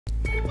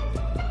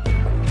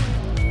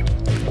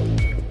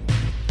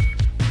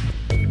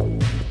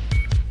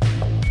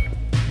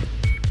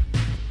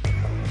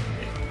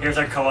Here's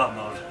our co-op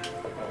mode.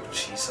 Oh,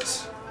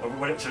 Jesus.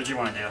 What do you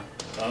want to do?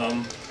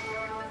 Come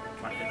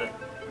on, hit the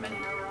menu.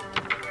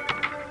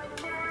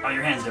 Oh,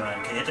 your hand's doing it.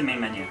 Okay, hit the main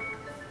menu.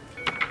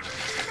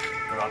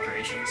 Go to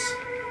operations.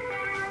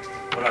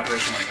 What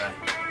operation was that?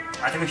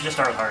 I think we should just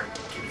start with hard.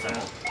 Keep it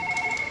simple.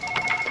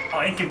 Oh,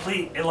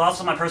 incomplete. It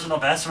lost on my personal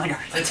best when I got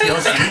the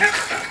DLC.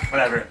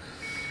 Whatever.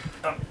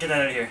 Oh, get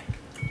that out of here.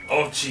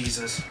 Oh,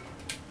 Jesus.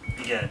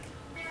 You get it.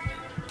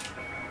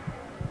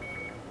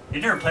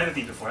 You've never played with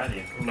these before, have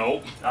you?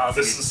 Nope. Oh,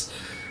 this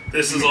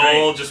is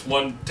all just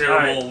one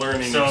terrible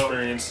learning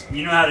experience.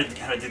 You know how to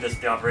do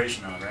the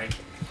operation though, right?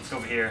 Let's go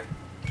over here.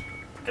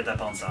 Get that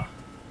bone saw.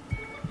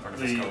 Or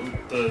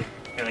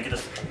Yeah, get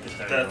this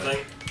that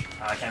thing.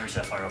 I can't reach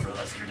that far over.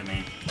 That's your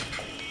domain.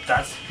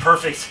 That's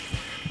perfect.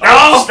 No!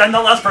 Oh,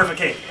 that's perfect.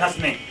 Okay, pass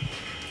to me.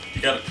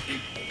 You got it.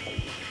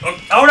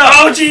 Oh no!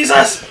 Oh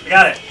Jesus! We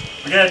got it.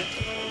 We're good.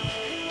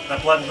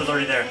 That blood was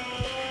already there.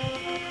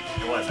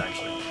 It was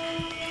actually.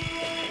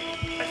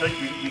 I feel like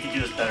we could do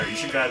this better. You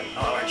should grab.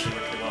 Oh, actually,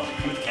 worked pretty well.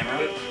 Move the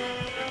camera.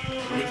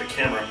 Move the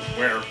camera.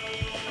 Where?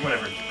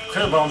 Whatever.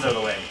 Clear the bones out of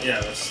the way. Yeah,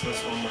 this one.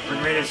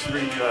 We're ready to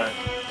do a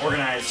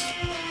organized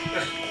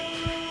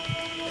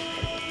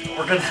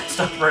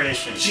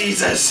operation.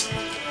 Jesus!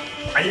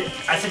 I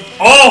said.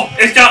 Oh,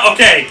 it's got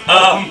okay.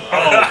 Oh,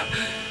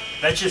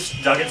 that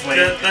just dug its way.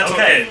 That's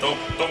okay.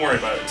 Don't worry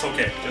about it. It's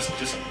okay. Just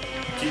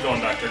keep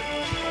going, Doctor.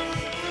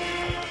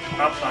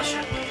 Oh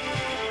shit.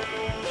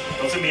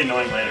 Those gonna be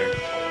annoying later.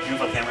 Can you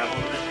move the camera up a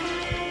little bit?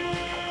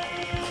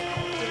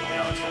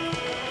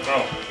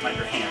 Oh, not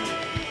your hand.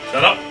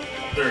 Shut up.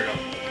 There we go.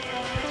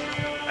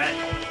 Alright.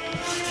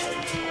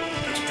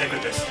 Don't you pick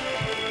with this.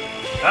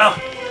 Oh!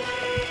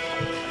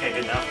 Okay,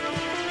 good enough.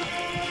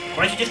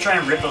 Why don't you just try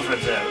and rip those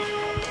ribs out?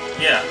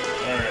 Yeah.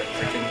 Alright,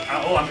 I can...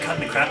 Oh, I'm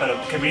cutting the crap out of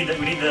them. Okay, we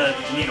need the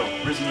needle.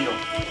 Where's the needle?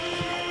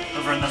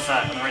 Over on the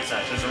side, on the right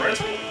side. Is it right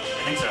side?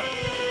 I think so.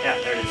 Yeah,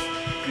 there it is.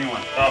 Green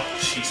one. Oh,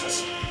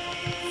 Jesus.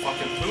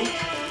 Fucking poop.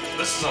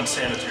 This is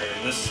unsanitary.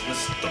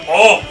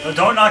 Oh! No,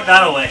 don't knock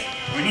that away.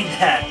 We need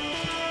that.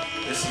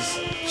 This is...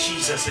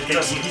 Jesus, it Okay,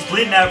 doesn't... he's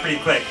bleeding out pretty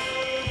quick.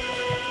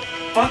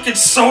 Fucking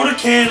soda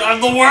can! I'm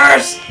the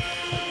worst!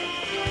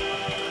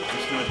 I'm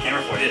just moving the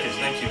camera for you. Yeah,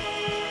 thank you.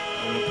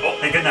 Oh,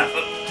 hey, good enough.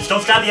 Just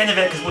don't stab the end of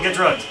it, because we'll get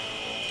drugged.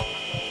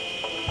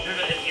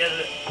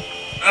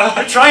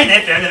 I'm trying to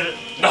hit the end of it.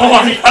 No,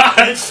 I'm not!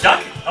 It's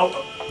stuck? Oh.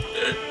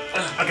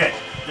 Okay,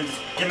 then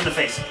just give him in the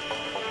face.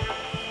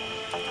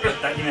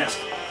 That you missed.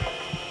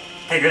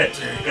 Okay, good.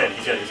 Good,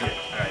 he's good.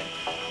 Alright.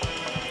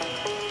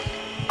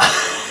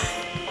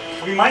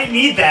 We might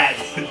need that.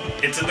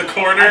 It's in the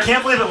corner. I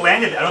can't believe it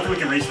landed. I don't think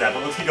we can reach that,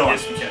 but let's keep going.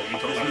 Yes, we can.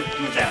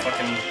 Move down.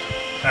 Fucking...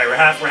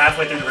 Alright, we're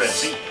halfway through the ribs.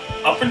 See,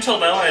 up until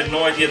now, I had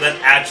no idea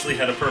that actually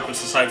had a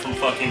purpose aside from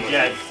fucking with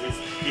Yeah, it.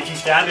 if you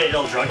stab it,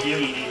 it'll drug you.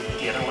 You need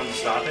the other one to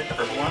stop it, the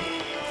purple one.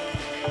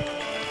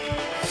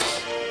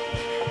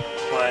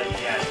 But,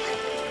 yeah,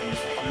 can you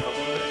just move up a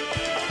little bit?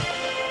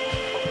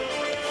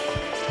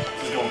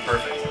 This is going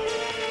perfect.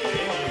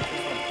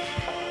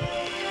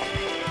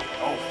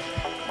 Oh.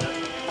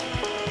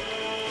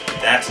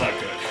 That's not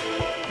good.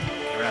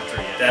 We're not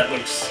through yet. That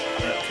looks...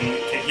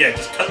 yeah,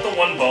 just cut the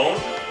one bone.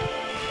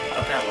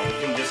 Not that one.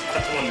 You can just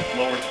cut the one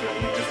lower to it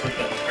and you just rip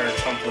that entire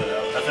chunklet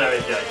out. That's what I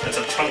would do. It's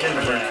a chunk of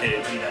the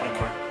ribcage.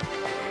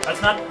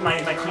 That's not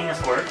my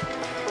cleanest work,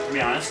 to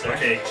be honest. There.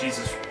 Okay,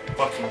 Jesus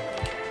fucking...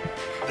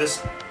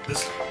 This...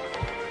 It's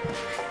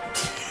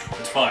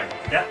fine.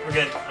 Yeah, we're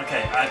good.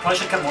 Okay, I probably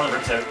should cut more of the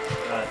ribs out.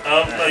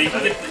 No, you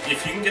can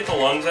if you can get the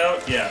lungs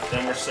out, yeah,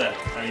 then we're set.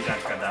 No, you don't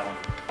have to cut that one.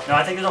 No,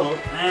 I think there's a little...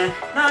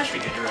 no, it should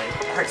be good, you're right.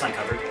 The heart's not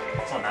covered.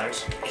 That's all that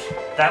matters.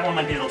 That one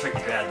might be a little tricky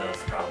to grab, though,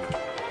 that's the problem.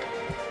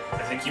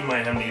 I think you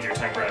might have an easier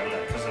time grabbing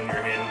that, because then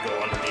your hand will go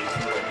underneath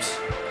the ribs.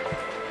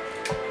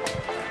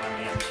 I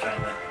mean, I'm just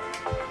trying to...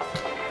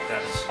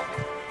 That is...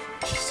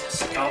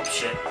 Jesus. Oh,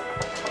 shit.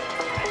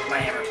 My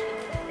hammer.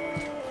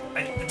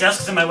 The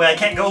desk's in my way, I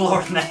can't go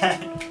lower than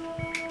that.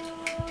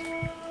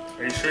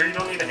 Are you sure you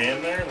don't need a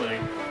hand there?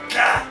 Like...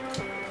 Ah!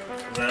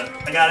 Is that...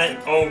 I got it.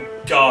 Oh,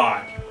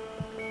 God.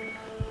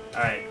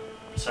 Alright.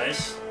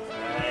 Precise.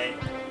 Alright.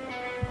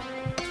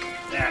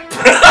 Yeah.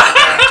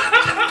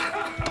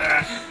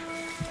 Alright.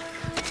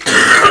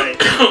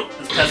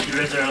 Let's test the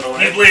ribs out of the way.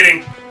 He's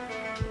bleeding.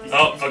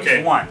 Oh, okay.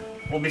 He's one.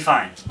 We'll be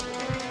fine.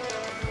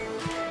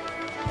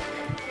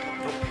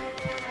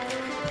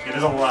 Yeah,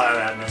 there's a lot of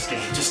that in this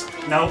game. Just...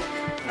 Nope.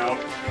 Nope.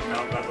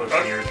 Nope. That looks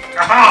weird.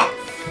 Aha!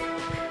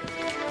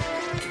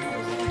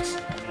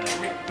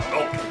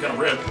 Oh, I've got a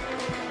rib.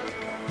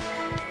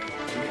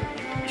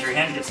 If your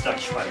hand gets stuck,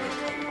 you should probably rip.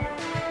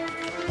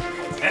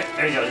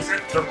 There you go.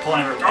 They're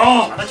pulling her.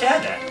 Oh! I thought you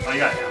had that. Oh, you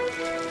got it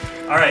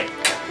now. Alright.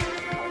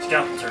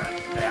 Scalpel turn.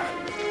 Yeah.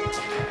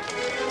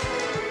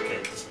 Okay,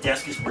 this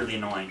desk is really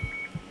annoying.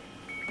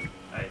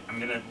 Alright, I'm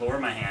gonna lower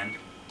my hand.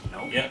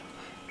 Nope. Yeah.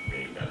 Yeah,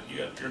 you got it.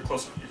 You're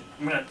close.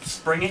 I'm gonna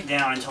spring it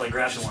down until I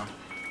grab the one.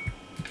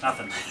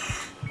 Nothing.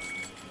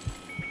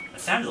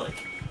 sounded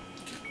like.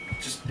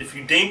 Just if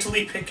you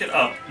daintily pick it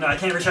up. No, I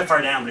can't reach that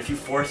far down, but if you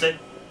force it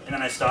and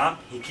then I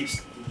stop, he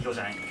goes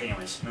down. Okay,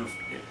 anyways, move.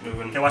 Yeah,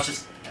 moving. Okay, watch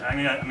this. I'm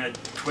gonna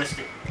twist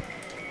it.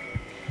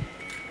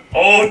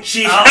 Oh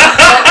jeez.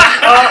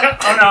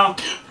 Oh no.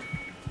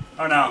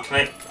 Oh no. Can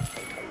I?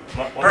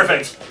 What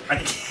Perfect. I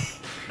think.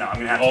 No, I'm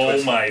gonna have to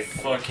twist. Oh my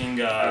fucking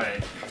god.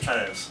 Alright, let's try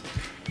this.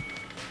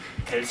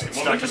 Okay, it's Won't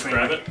stuck we just between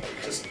grab my... it?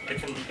 Just I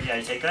can. Yeah,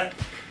 you take that?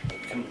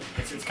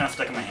 It's kind of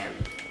stuck in my hand.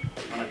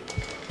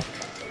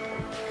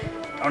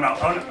 Oh no,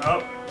 oh no,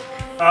 oh.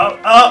 Oh,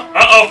 oh!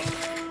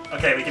 Uh-oh!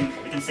 Okay, we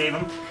can save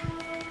him.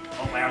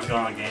 Oh, my arm's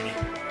gone again.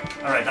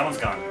 Alright, that one's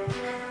gone.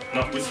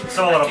 No, we can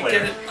sew it up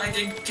later. I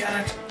can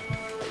get it.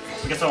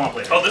 We can sew him up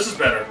later. Oh, this is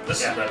better. This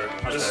is better.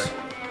 Much better.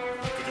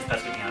 Get this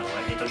pesky thing out of the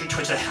way. Hey, don't you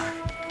twitch that hard.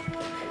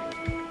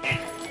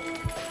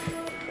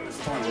 It's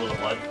throwing a little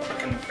blood.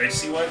 I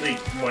see why they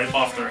wipe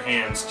off their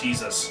hands.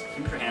 Jesus.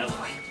 Keep your hands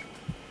away.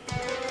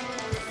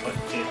 What?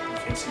 You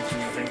can't see through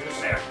your fingers?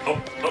 There. Oh,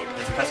 oh.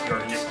 There's some pesky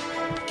organs.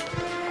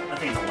 That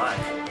thing is alive.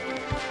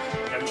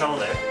 You having trouble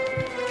there?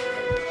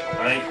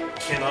 I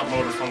cannot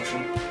motor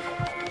function.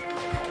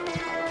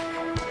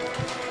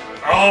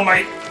 Oh,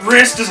 my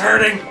wrist is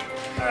hurting!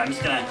 Alright, I'm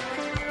just gonna...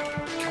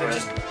 Can I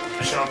just...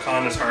 Shao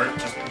Kahn his heart,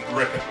 just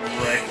rip it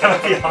right...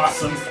 That would be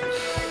awesome.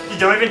 You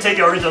don't even take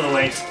the organs on the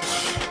way.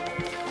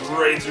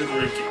 Right through the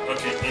rib.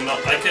 Okay, you know,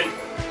 I can...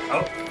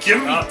 Oh. Give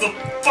me the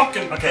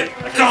fucking... Okay,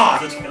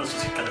 God! Let's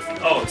just cut this thing.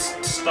 Oh, it's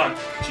stuck.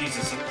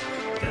 Jesus.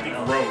 That'd be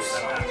gross.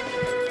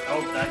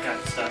 Oh, that got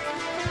stuck.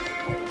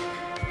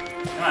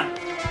 Come on.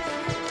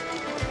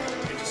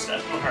 It just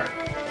stabbed my heart.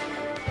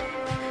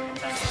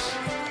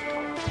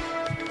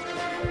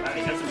 Wow,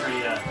 you got some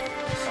pretty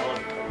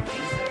solid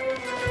veins there.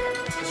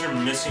 It's because you're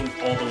missing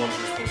all the ones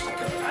you're supposed to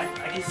cut.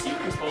 I can see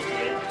what I'm supposed to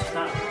get. It's just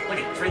not... Look,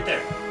 it's right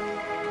there.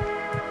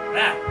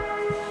 Ah!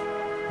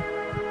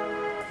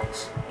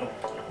 No,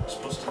 you're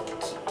supposed to...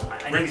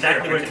 I know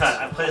exactly where to cut.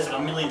 I've played this a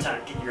million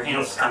times. Get your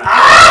hands kind of...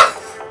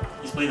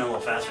 He's bleeding a little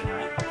faster now,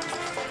 right?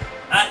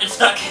 Ah, it's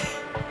stuck!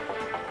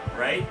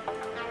 Right?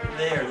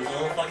 There, there's a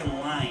little fucking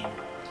line.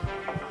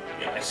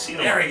 Yeah, I see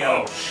them. There we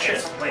go. Oh,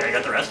 shit. Wait, I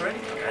got the rest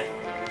already? Okay.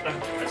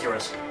 That's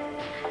yours.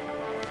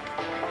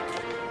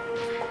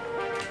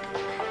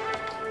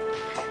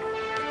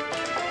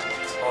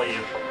 It's all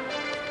you.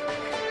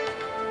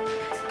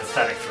 It's a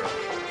pathetic throw.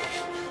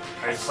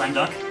 Alright, slam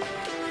dunk.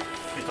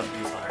 Please don't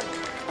use the heart.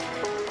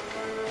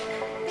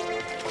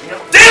 Yep.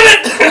 Damn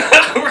it!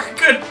 We're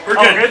good. We're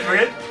good. We're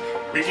good.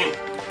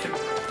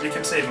 We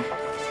can save him.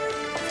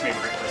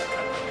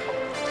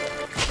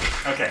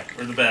 Okay.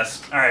 We're the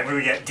best. Alright, what do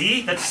we get?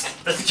 D?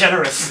 That's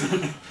generous.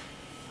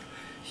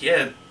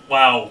 Yeah.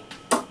 Wow.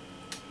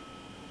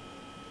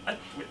 I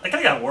kind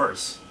of got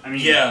worse. I mean,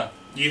 yeah,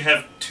 you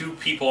have two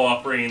people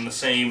operating the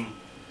same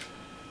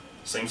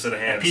set of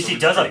hands. PC so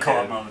does have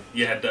co-op mode.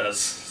 Yeah, it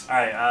does.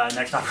 Alright,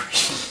 next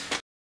operation.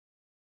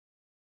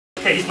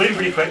 Okay, he's bleeding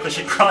pretty quick. We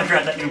should probably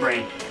grab that new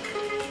brain.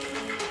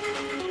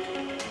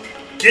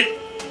 Get.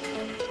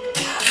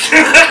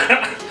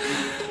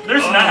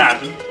 There's not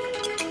happen.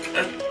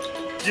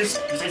 Just.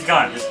 It's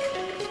gone. Just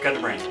grab the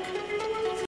brain.